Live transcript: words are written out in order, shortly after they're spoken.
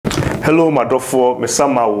Hello, my for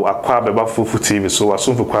Mesama Aqua Beba Fufu TV, so as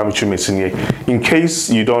soon for Kwame Chumesinye. In case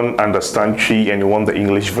you don't understand Chi and you want the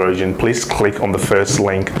English version, please click on the first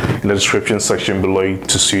link in the description section below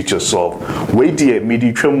to suit yourself. Wait dear,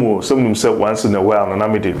 midi tremo, some himself once in a while, and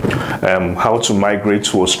I'm how to migrate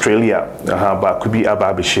to Australia, but could be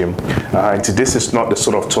Ababishim. And this is not the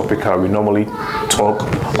sort of topic we normally talk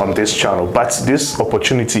on this channel, but this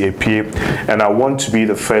opportunity appeared, and I want to be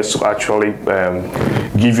the first to actually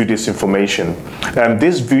give you this information.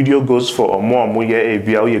 This video goes for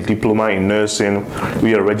a diploma in nursing,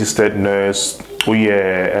 we are a registered nurse, we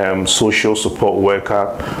are social support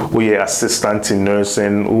worker, we are assistant in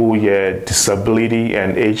nursing, we are disability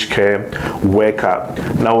and aged care worker,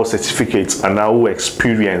 now certificates and now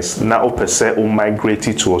experience, now per se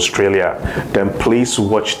migrated to Australia. Then please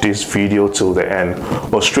watch this video till the end.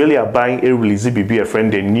 Australia buying a release BB a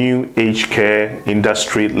friend the new aged care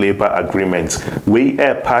industry labor agreement. We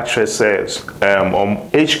are patches says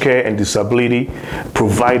aged care and disability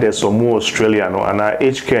providers or more Australian and our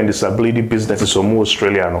aged care and disability businesses or more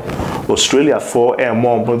Australian. Australia for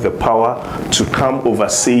more with the power to come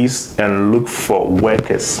overseas and look for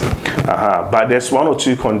workers. But there's one or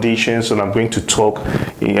two conditions, and I'm going to talk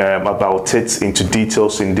about it into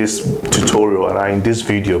details in this tutorial and in this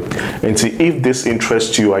video. And so if this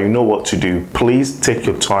interests you and you know what to do, please take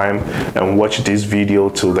your time and watch this video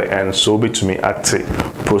till the end. So be to me active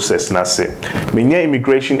process nase. Many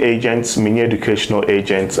immigration agents, many educational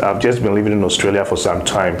agents. I've just been living in Australia for some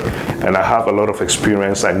time and I have a lot of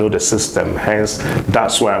experience. I know the system, hence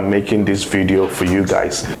that's why I'm making this video for you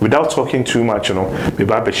guys. Without talking too much, you know,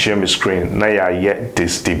 maybe I'll share my screen. Now I yet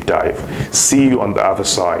this deep dive. See you on the other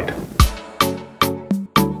side.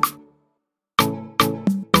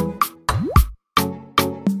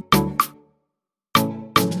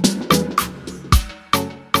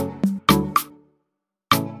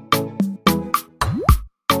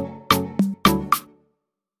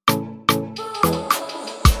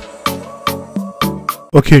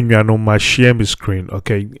 Okay, you know my share my screen.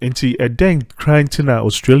 Okay, and see a dang crying to now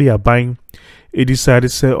Australia buying. It decided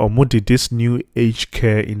to say or did this new aged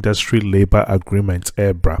care industry labor agreement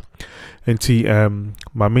bra. And see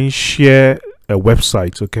my main share a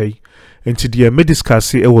website, okay. And to the me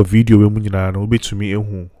discuss it our video we will be to me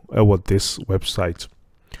what this website.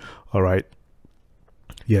 Alright.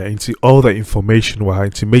 Yeah, and see all the information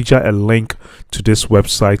behind to major a link to this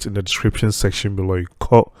website in the description section below. You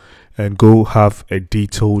call and go have a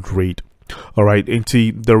detailed read. All right, and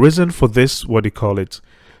see the reason for this, what they call it,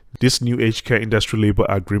 this new aged care industry labor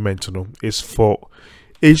agreement, you know, is for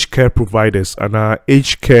aged care providers and our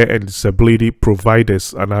aged care and disability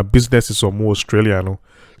providers and our businesses or more Australian.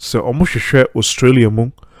 So almost share Australia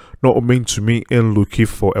not mean to me in looking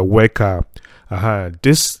for a worker.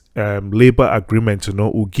 This labor agreement, you know,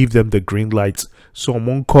 will give them the green light. So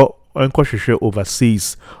among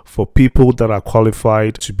overseas for people that are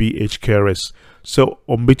qualified to be aged carers. So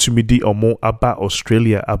ombitumidi omo aba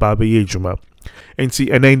Australia aba juma. And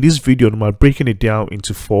see, and in this video I'm breaking it down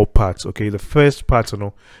into 4 parts. Okay, the first part, you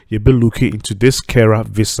know, you'll be looking into this carer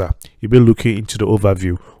visa, you'll be looking into the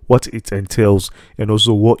overview, what it entails, and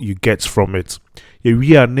also what you get from it.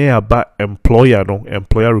 We are near about employer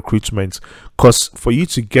recruitment, because for you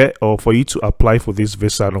to get or for you to apply for this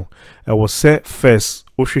visa, I will say first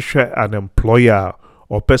an employer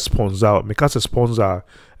or best sponsor, because a sponsor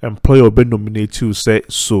employer will be nominated to say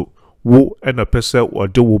so wo and a person or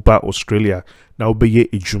do about Australia now be ye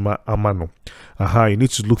ijuma amano. You need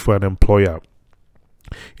to look for an employer.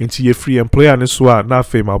 Into your free employer and so na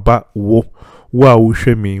fame about wo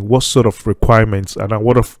what sort of requirements and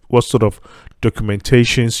what sort of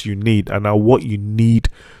documentations you need and what you need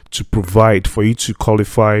to provide for you to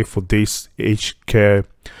qualify for this aged care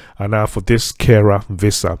and for this carer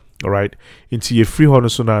visa. All right, into your free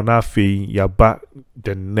honor na fee yaba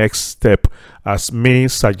the next step as me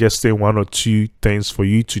suggesting 1 or 2 things for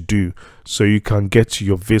you to do so you can get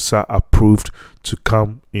your visa approved to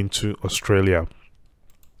come into Australia.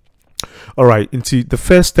 All right, into the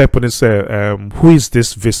first step on this, who is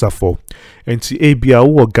this visa for? Into ABA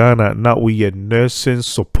or Ghana, now we are nursing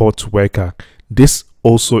support worker. This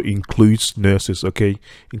also includes nurses, okay?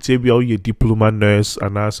 Into ABA we are diploma nurse,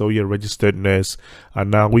 and also we are registered nurse, and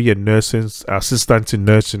now we are nursing assistant in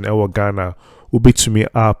nursing our Ghana. Will be to me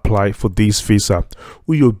apply for this visa.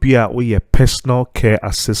 We will be a personal care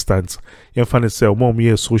assistant. You find say mom we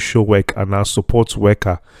a social work and a support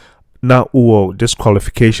worker. Now, this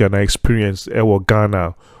qualification and experience, our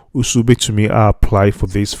Ghana, will be to me apply for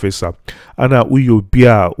this visa. And we will be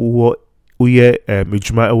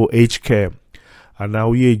aged care. And now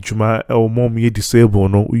we juma our mom ye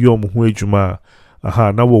disabled no we juma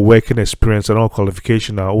Now we're working experience and all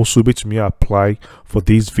qualification are also be to me apply for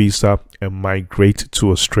this visa and migrate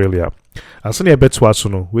to Australia. And so bet was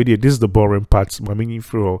no where this is the boring part. I mean,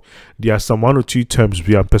 there are some 1 or 2 terms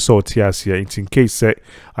we are here. In case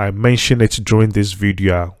I mention it during this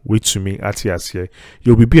video, wait to me at here.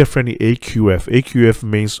 You'll be a friend AQF. AQF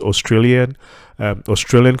means Australian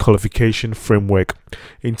qualification framework.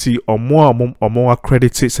 Into or more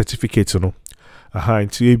accredited certificate, into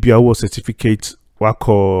ABIA certificate.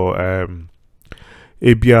 Wako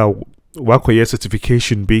year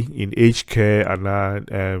certification be in aged care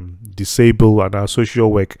and disabled and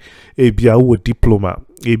social work. ABIA diploma,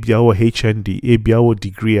 ABIA HND, ABIA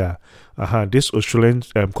degree. This Australian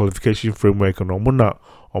qualification framework and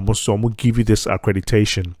almost give you this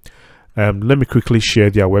accreditation. Let me quickly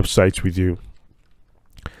share their website with you.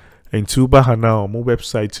 And to now on my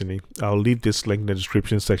website, I'll leave this link in the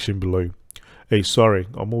description section below. On my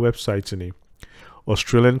website,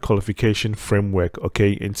 Australian qualification framework,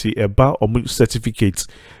 okay, and see about certificates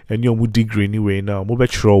and your degree anyway. Now, I'm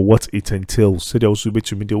not sure what it entails. So, there also be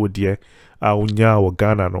to me, there would dear, or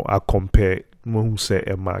Ghana, no, I compare, say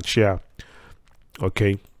a match, yeah,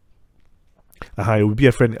 okay. It will be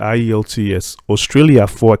a friend IELTS Australia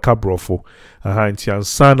for a cabrofo. And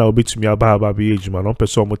son, I'll be to me about age, man. On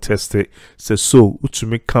person will test it. Say so, to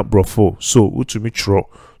me camp brofo, so to me tro,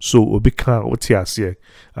 so will be can't what here.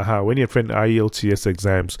 When your friend IELTS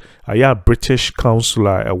exams, I am British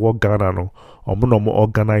counselor at what Ghana no, or more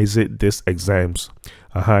organize this exams.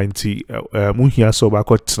 And Muhia so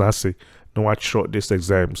back what Tanasi. No, I short this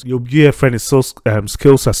exams. You'll be a friend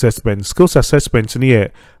skills assessment. Skills assessment near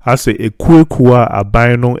as a quick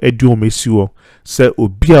abino edu mesio. Say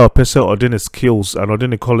obia person or then skills and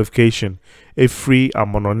then a qualification. A free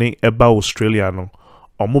amonone about Australia no.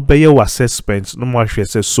 Or mobile assessment no more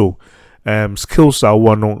say so. Skills are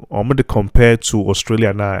one or more compared to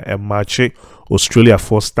Australia na and match Australia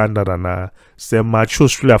for standard and say match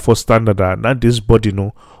Australia for standard not this body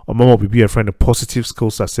no. Or mama will be a friend of positive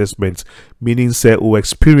skills assessment, meaning say who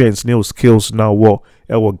experience new skills now what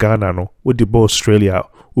Ghana no with the Australia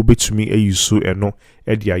will be to me a yusu and no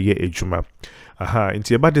edia ye ejuma.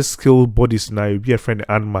 Into about the skill bodies now you'll be a friend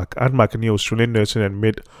ANMAC. ANMAC in the Australian Nursing and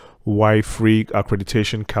Midwifery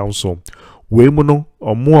Accreditation Council. We mono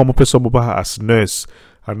or more person as nurse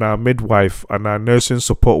and our midwife and our nursing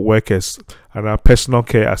support workers and our personal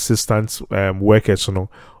care assistants workers no.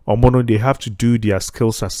 Or mono they have to do their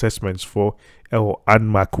skills assessments for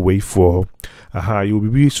ANMAC way for you will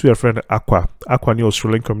be with your friend ACWA new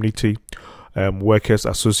Australian Community Workers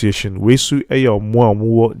Association we su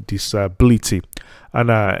more disability and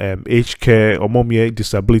aged care or more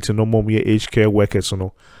disability no more aged care workers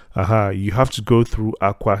no. You have to go through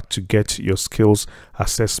ACWA to get your skills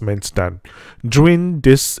assessment done. During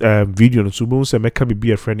this video, so make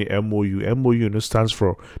be a friendly MOU. MOU stands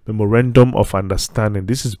for Memorandum of Understanding.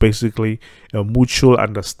 This is basically a mutual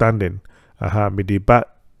understanding.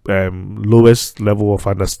 Lowest level of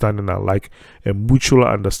understanding are like a mutual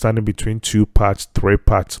understanding between 2 parts, 3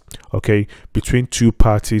 parts. Okay, between 2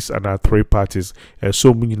 parties and 3 parties.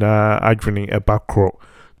 So we agreeing a background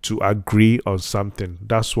to agree on something.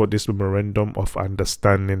 That's what this memorandum of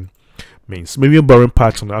understanding means. Maybe a boring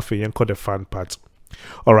part on after you call the fun part.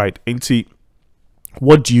 All right, Auntie,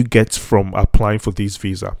 what do you get from applying for this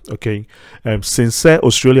visa? Okay, since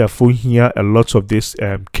Australia for here a lot of these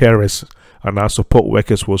carers and our support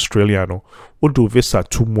workers for Australia no, what do visa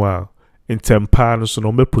to more in tempan so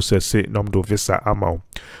no me process it no do visa amount.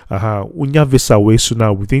 Unya visa way so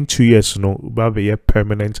now within 2 years no be a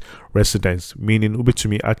permanent residence, meaning ube to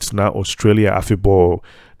me at now Australia afibo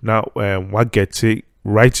now what get it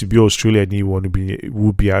right to be Australia ni want to be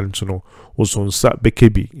will be to know also on sa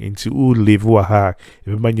bekebi into live ha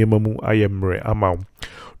if manyemamu ayemre amount.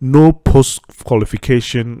 No post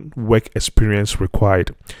qualification work experience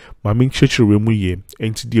required. Mami cheche remuye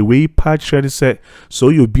into the way part said so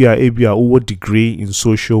you'll be a degree in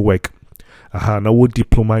social work. Now what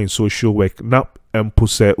diploma in social work now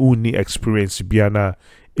pose uni experience biana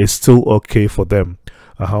is still okay for them.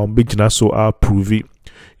 Big so are proving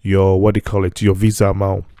your what they call it your visa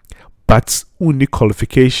amount. But uni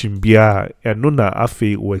qualification bia and nona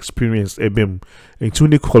afe or experience ebem into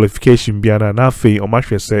uni qualification biana na afe or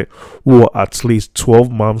much say or at least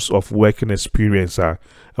 12 months of working experience.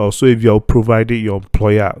 Also if you are provided your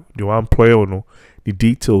employer or no the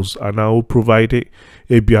details are now provided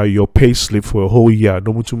your pay slip for a whole year.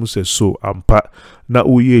 No mutumu says so ampa na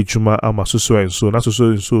uye juma ama so and so na so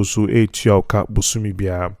 8 ka busumi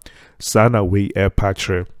bia sana way air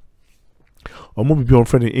patre. Omo bi on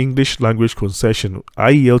friend English language concession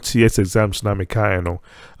IELTS exams na meka no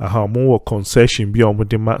aha omo concession bi omo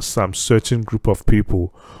de ma some certain group of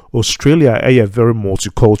people. Australia is very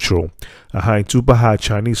multicultural. Aha into baha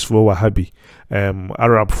Chinese for wahabi,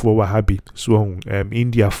 Arab for wahabi, so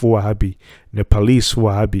India for wahabi, Nepalese for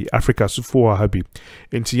wahabi, Africa for wahabi.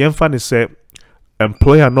 Into yemfa ne say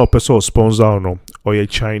employer no person sponsor no or a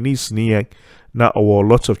Chinese near na or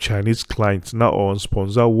lots of Chinese clients na on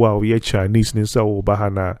sponsor wow we Chinese nisa o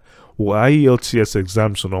bahana or IELTS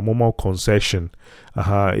exams on normal concession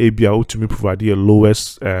aha abia ultimately provide a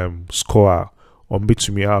lowest score on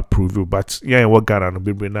me approve but yeah what Ghana no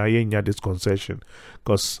be na yeah this concession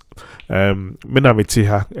because me na meti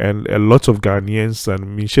ha and a lot of Ghanaians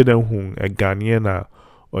and me share them who a Ghanaian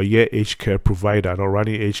or yeah aged care provider or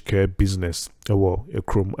running aged care business or a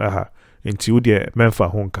chrome aha until the menfa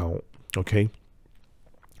home count okay.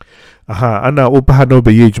 Aha, ana oba no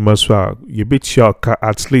be age maswa you bet your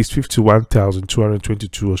at least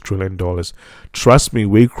 51,222 Australian dollars. Trust me,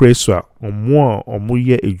 we crazy on more or more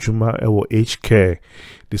year ejuma or aged care,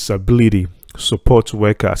 disability, support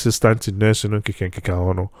worker, assistant in nursing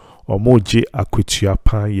or more J akwitia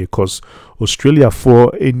pan ye cause Australia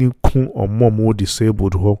for any kun or more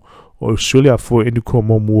disabled ho or Australia for any kun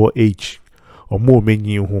more age or more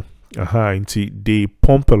menu ho. Aha, indeed they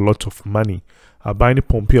pump a lot of money. Are buying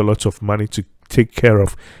pumping a lot of money to take care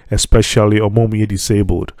of, especially or more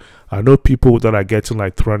disabled. I know people that are getting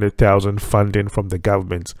like 300,000 funding from the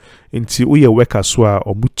government. Inti uye weka swa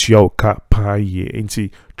or mutia oka pa ye. Inti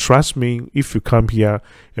trust me, if you come here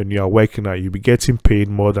and you are working you'll be getting paid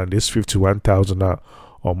more than this 51,000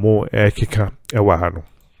 or more kika ewahano.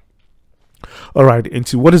 Alright,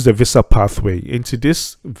 into what is the visa pathway? Into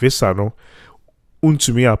this visa no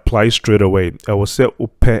to me apply straight away. I will say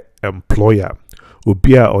upe employer.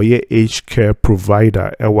 Ubia or ye aged care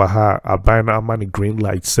provider ewaha abana money green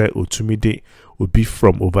light set utumide would be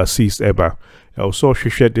from overseas eba. Also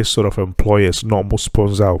share this sort of employers normal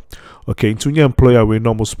sponsor. Okay, into your employer we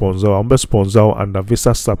normal sponsor, sponsor under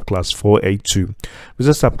visa subclass 482.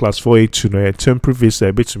 Visa subclass 482 no a temporary visa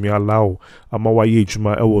a bit to me allow amawa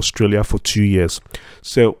juma Australia for 2 years.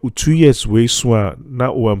 So 2 years we swan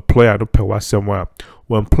na o employer no pewasema.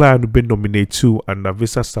 When plan to be nominated to under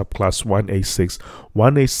visa subclass 186.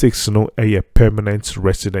 186 no a permanent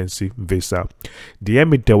residency visa. The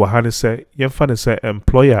emit de wahane say yemfane say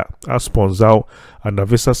employer as sponsor under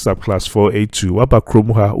visa subclass 482. Waba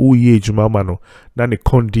kromuha uye jumama no na the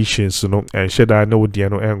conditions no and sheda no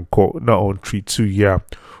diano enko na on 2 year.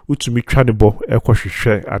 Utumi tranebo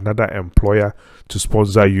share another employer to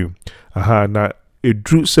sponsor you. Aha na it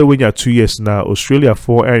drew say when you're 2 years now Australia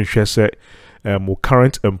for and share say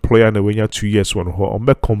current employer na when you're 2 years one ho on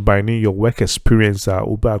be combining your work experience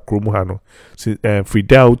uba kromuhano free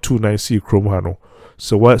down 290 kromuhano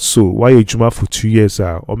so why you juma for 2 years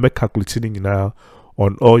on be calculating now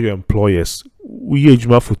on all your employers we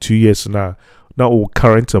juma for 2 years now all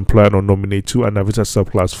current employer no nominate to and visa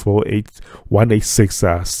subclass 186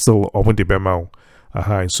 still on the bema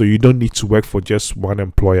so you don't need to work for just one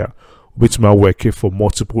employer which might working for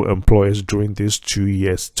multiple employers during this 2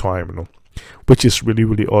 years time no, which is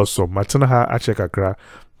really awesome. Matana achekakra,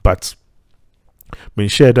 but me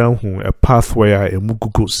share down a pathway a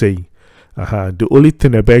mugugo say. The only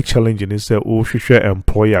thing about challenging is that oh share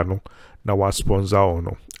employer no now was sponsor or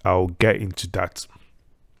no. I'll get into that.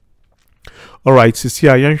 Alright, so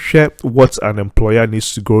here I share what an employer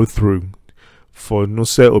needs to go through for no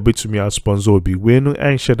say obi to me as sponsor be we no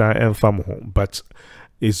share that enfam but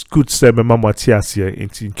it's good say me mama tias here in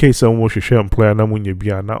case someone should share employer na munye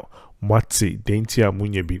bia now Mati dentia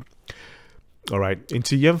munye bi. Alright,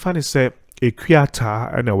 into yemfani say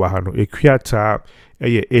equiata and a wahano equiata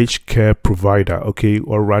a aged care provider, okay,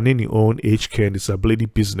 or running your own aged care and disability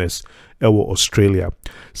business Australia.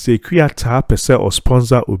 Say equiata per se or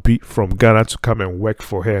sponsor will be from Ghana to come and work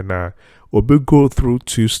for her now. Or be go through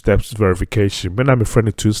 2 steps verification. When I'm a friend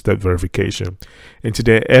of 2-step verification. Into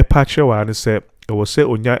the air patcher one say I will say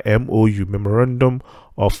on your MOU memorandum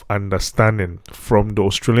of understanding from the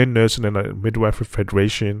Australian Nursing and Midwifery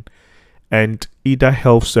Federation and either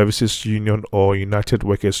Health Services Union or United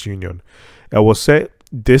Workers Union. I will say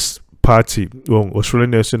this party,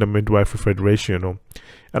 Australian Nursing and Midwifery Federation,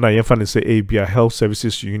 and I am say ABA Health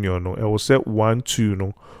Services Union. I will say 1, 2,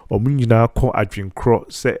 no, or munina ko adwin kro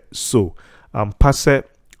say so. Pass a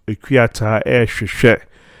creator air share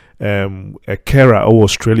a carer of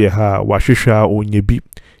Australia ha washisha onyebi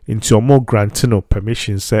into more granting of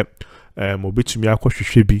permission say obitumi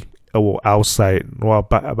akwahwehwe bi outside no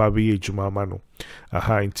ababe ejuma no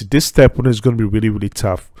into this step one is going to be really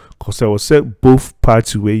tough because I will say both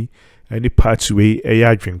party way any pathway a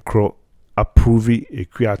adwin cro approve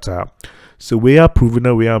equiata. So we are proving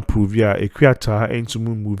that we are improving equiata into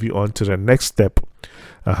moving on to the next step.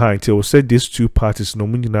 Until said these two parties no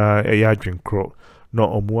munina a adwin cro no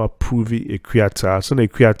omo approve equiata. So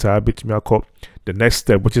equiata bit me the next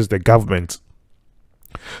step, which is the government.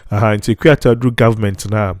 Until equiata do government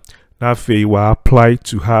now fe will apply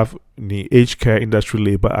to have the HK industry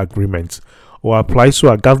labor agreement or apply so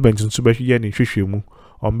a government into be here in hwehwemu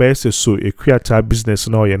on base so equiata business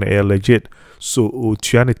now a legit so o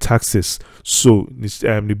tuane taxes so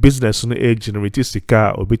the business no generate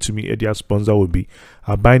sika or betumi e sponsor will be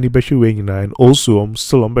a buying the way and also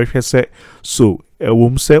still on be say so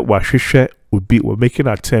say wahwehwe would be we're making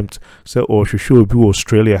an attempt say or should be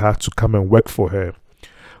Australia had to come and work for her.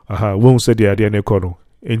 Won't say the idea nekono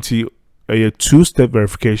into a two-step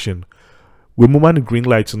verification. We move the green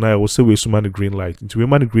light now. We'll say we the green light. Into we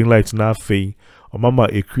the green light now. Fee or mama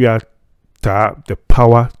equia the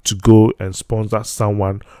power to go and sponsor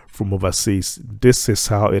someone from overseas. This is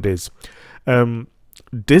how it is.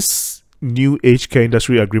 This new HK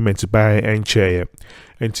industry agreement by and chair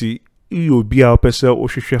and you be our person or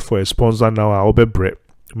for a sponsor now. I'll be bread.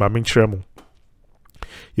 Mamin tremo.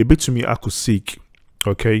 You bit to me. I could seek.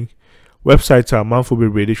 Okay. Websites are man for be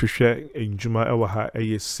ready to share in Juma Ewaha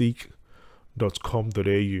seek.com.au.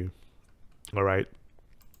 Alright.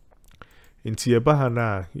 In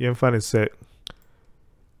Tiabahana, Yenfan said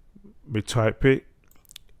me type it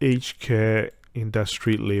HK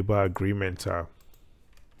industry labor agreement.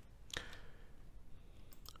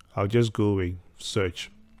 I'll just go away,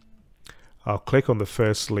 search. I'll click on the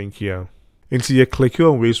first link here. Into your click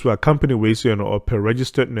on ways where company ways or per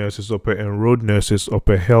registered nurses or per enrolled nurses or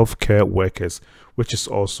per healthcare workers, which is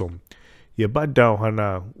awesome. You back down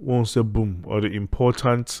hana won't say boom or the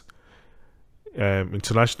important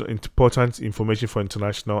important information for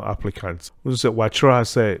international applicants. Wachra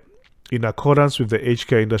said in accordance with the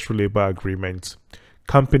HK Industry Labor Agreement,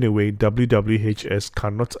 company way WWHS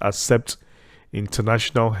cannot accept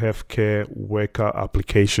international healthcare worker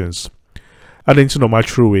applications. And into no matter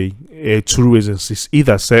true way, two reasons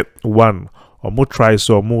either set one or more tries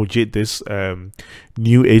or more get this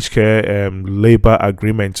new HK labor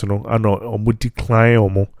agreement, and or more decline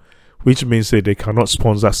or more, which means that they cannot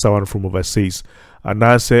sponsor someone from overseas. And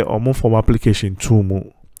I say or more from application two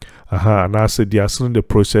more. And I said they are still in the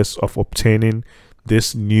process of obtaining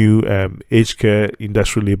this new HK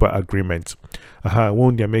industry labor agreement.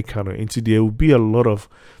 Won't they make into there will be a lot of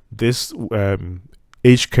this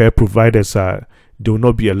HK providers they will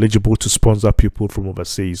not be eligible to sponsor people from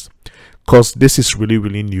overseas because this is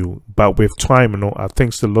really new. But with time, I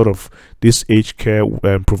think a lot of these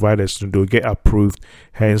HK providers they'll get approved.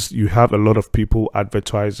 Hence, you have a lot of people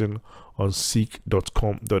advertising on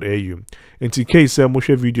seek.com.au. In case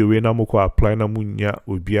Moshe video we na moko apply na munya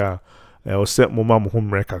ubia or set mama home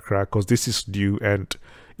rekakra because this is due and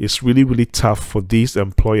it's really tough for these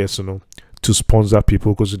employers to sponsor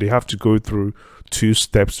people because they have to go through 2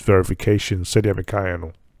 steps verification. Said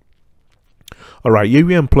Yamikayano. Alright,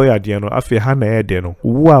 we employer diano afi hana edeno.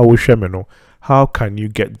 Wow, how can you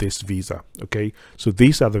get this visa? Okay, so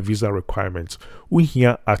these are the visa requirements. We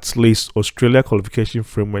here at least Australia Qualification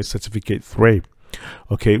Framework Certificate 3.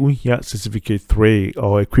 Okay, we here certificate 3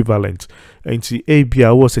 or equivalent. And the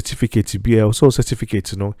ABR certificate be also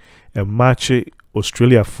certificate, and match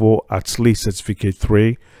Australia for at least certificate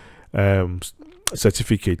 3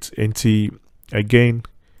 certificate. And again,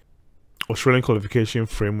 Australian Qualification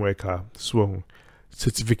Framework so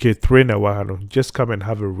certificate 3 now just come and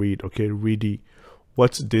have a read. Okay, read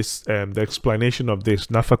what's this the explanation of this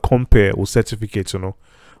nafa compare or certificate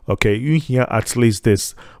okay, you hear at least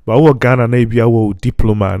this but what Ghana maybe our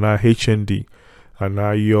diploma and HND and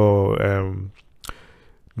your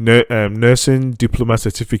nursing diploma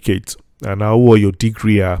certificate and your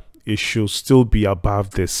degree it should still be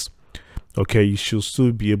above this. Okay, you should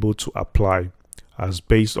still be able to apply as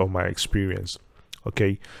based on my experience.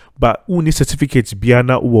 Okay, but only certificates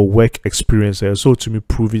biana or work experience so to me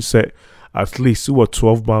prove it say at least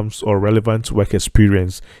 12 months or relevant work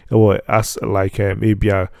experience or as like maybe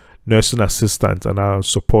a nursing assistant and a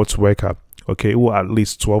support worker. Okay, or at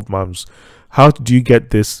least 12 months. How do you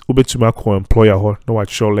get this? Ube to my employer no what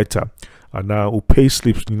show letter and now pay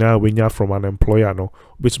slips now when you're from an employer no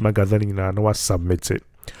which my gathering now no submit it.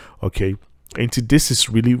 Okay, and this is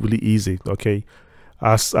really easy. Okay,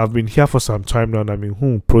 as I've been here for some time now, and I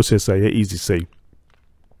mean, process I easy say.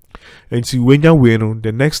 And see when you're winning,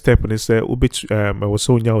 the next step is I was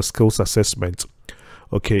on your skills assessment.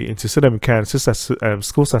 Okay, and to say them can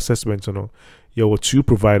skills assessment, you have 2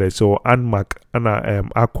 providers, so ANMAC and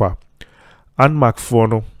ACWA. ANMAC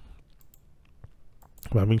for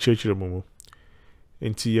Mami chechire mumu.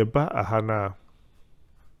 Inti yeba ahana.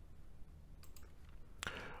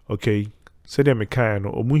 Okay. Said the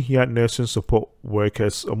mechanic, omuhia nursing support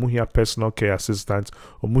workers, omuhia personal care assistants,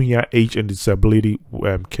 omuhia age and disability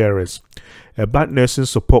carers. About nursing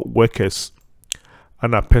support workers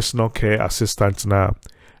and a personal care assistants now.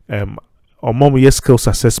 Omuhia skills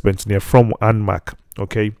assessment near from ANMAC.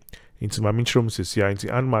 Okay, into my minchum says yeah, into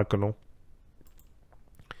ANMAC no.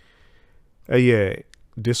 Yeah,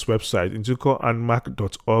 this website into call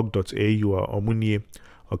anmac.org.au or omunie.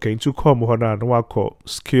 Okay, into come hona no wa call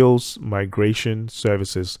skills migration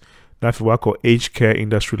services. Now if we call age care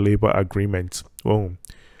industry labor agreement. Oh,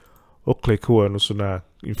 click on so na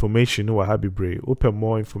information no happy bray. Open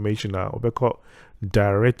more information now. We call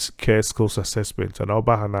direct care skills assessment and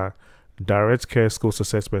obahana direct care skills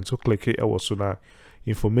assessment. So click it also na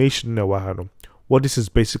information na wahano. What this is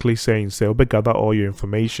basically saying, say we gather all your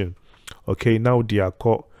information. Okay, now they are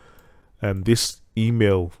called this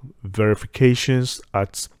email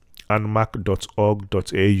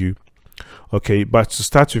verifications@anmac.org.au. okay, but to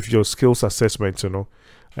start with your skills assessment, it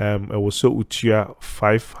was so utia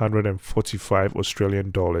 545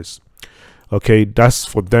 Australian dollars. Okay, that's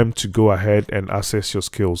for them to go ahead and assess your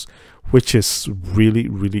skills, which is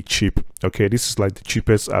really cheap. Okay, this is like the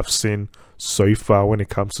cheapest I've seen so far when it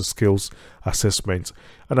comes to skills assessment.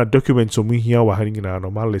 And a document to me here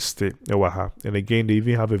normal list and again they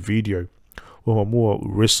even have a video or more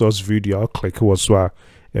resource video. I'll click was but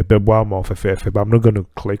I'm not going to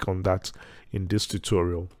click on that in this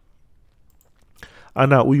tutorial.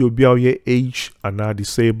 And now we will be our age and our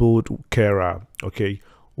disabled carer. Okay,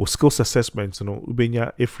 or skills assessment,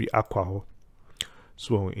 ubenya every ACWA.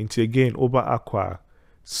 So into again over ACWA,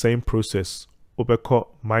 same process. Over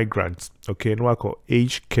migrants. Okay, no I call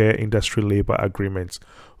age care industry labor agreements.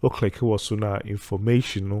 Okay, was na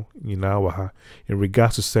information in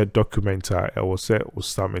regards to said document I was said was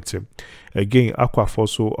submitted. Again, Aqua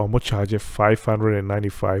also almost charge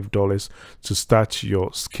 $595 to start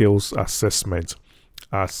your skills assessment.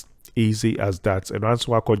 As easy as that. And once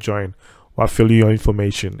you join, we'll fill your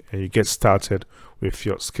information and you get started with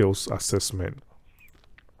your skills assessment.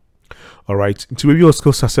 Alright, into review your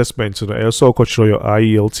skills assessment, I also show your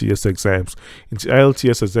IELTS exams. Into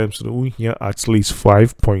IELTS exams, we here at least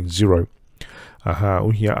 5.0.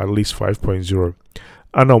 We here at least 5.0.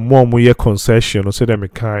 And now more we concession, or say them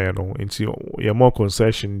into your more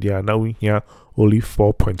concession there now we here only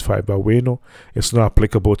 4.5, but we know it's not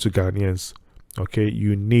applicable to Ghanaians. Okay,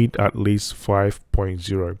 you need at least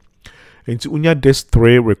 5.0. Into unya these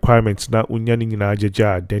 3 requirements now unya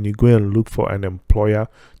ninja, then you go and look for an employer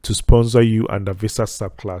to sponsor you under visa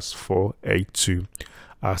subclass 4A2.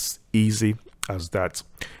 As easy as that.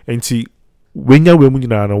 And see when you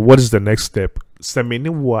know what is the next step?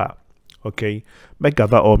 Okay, make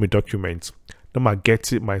gather all my documents. Then I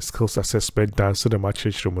get it my skills assessment done so the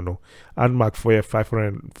matrix room ANMAC for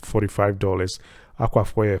 $545. Aqua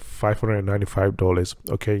for $595.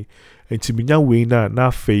 Okay, and to me now we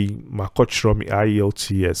na fee my coach from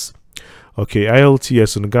IELTS. Okay,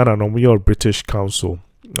 IELTS in Ghana no your British Council.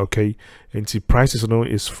 Okay, and the prices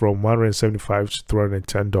is from $175 to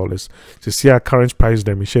 $310. To see our current price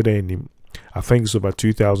them share any I think it's over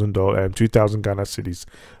 $2,000 2,000 Ghana cedis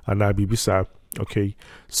and I be bisa. Okay,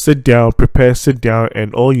 sit down, sit down,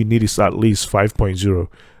 and all you need is at least 5.0.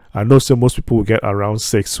 I know so most people will get around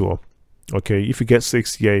 6 so okay, if you get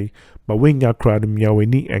 6, yay. But when you crowd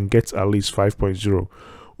and get at least 5.0,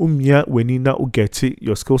 when you now get it,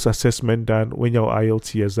 your skills assessment done, when your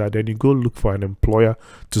IELTS are, then you go look for an employer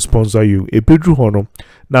to sponsor you. A bedroom honor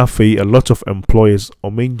now for a lot of employers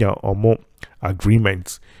or more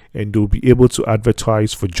agreements, and they'll be able to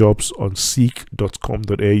advertise for jobs on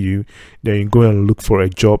seek.com.au. Then you go and look for a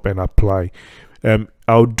job and apply.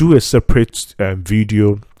 I'll do a separate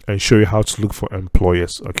video and show you how to look for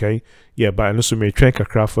employers. Okay, yeah, but I also may train a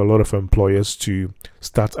craft for a lot of employers to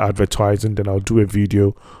start advertising. Then I'll do a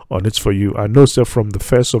video on it for you. I know so from the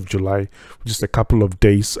 1st of July, which is a couple of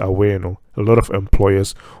days away, a lot of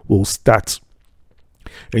employers will start.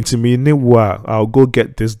 And to me, I'll go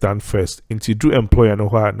get this done first. And to do employer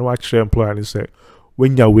no actually employer and say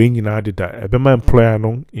when you're weighing added that my employer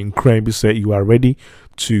in crime say you are ready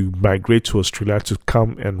to migrate to Australia to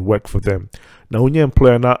come and work for them. Now when your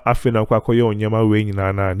employer now after now on your weighing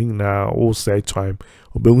na all side time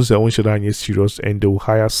serious and they will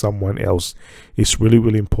hire someone else. It's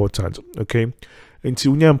really important. Okay,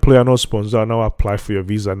 until your employer no sponsor now apply for your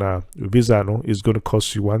visa now. Your visa is going to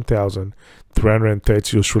cost you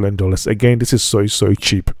 $1,330 Australian dollars. Again, this is so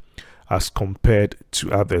cheap. as compared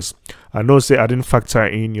to others. I know say I didn't factor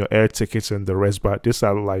in your air tickets and the rest, but these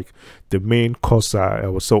are like the main costs I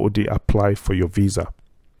was already apply for your visa,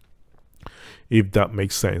 if that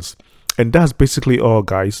makes sense. And that's basically all,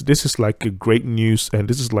 guys. This is like a great news, and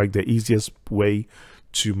this is like the easiest way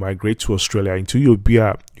to migrate to Australia. Until you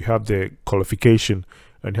have the qualification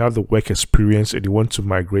and you have the work experience and you want to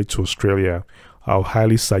migrate to Australia, I'll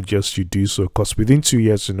highly suggest you do so, because within 2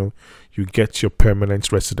 years, you get your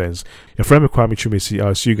permanent residence. Your friend Kwame Chumesi.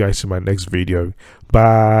 I'll see you guys in my next video.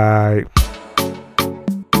 Bye.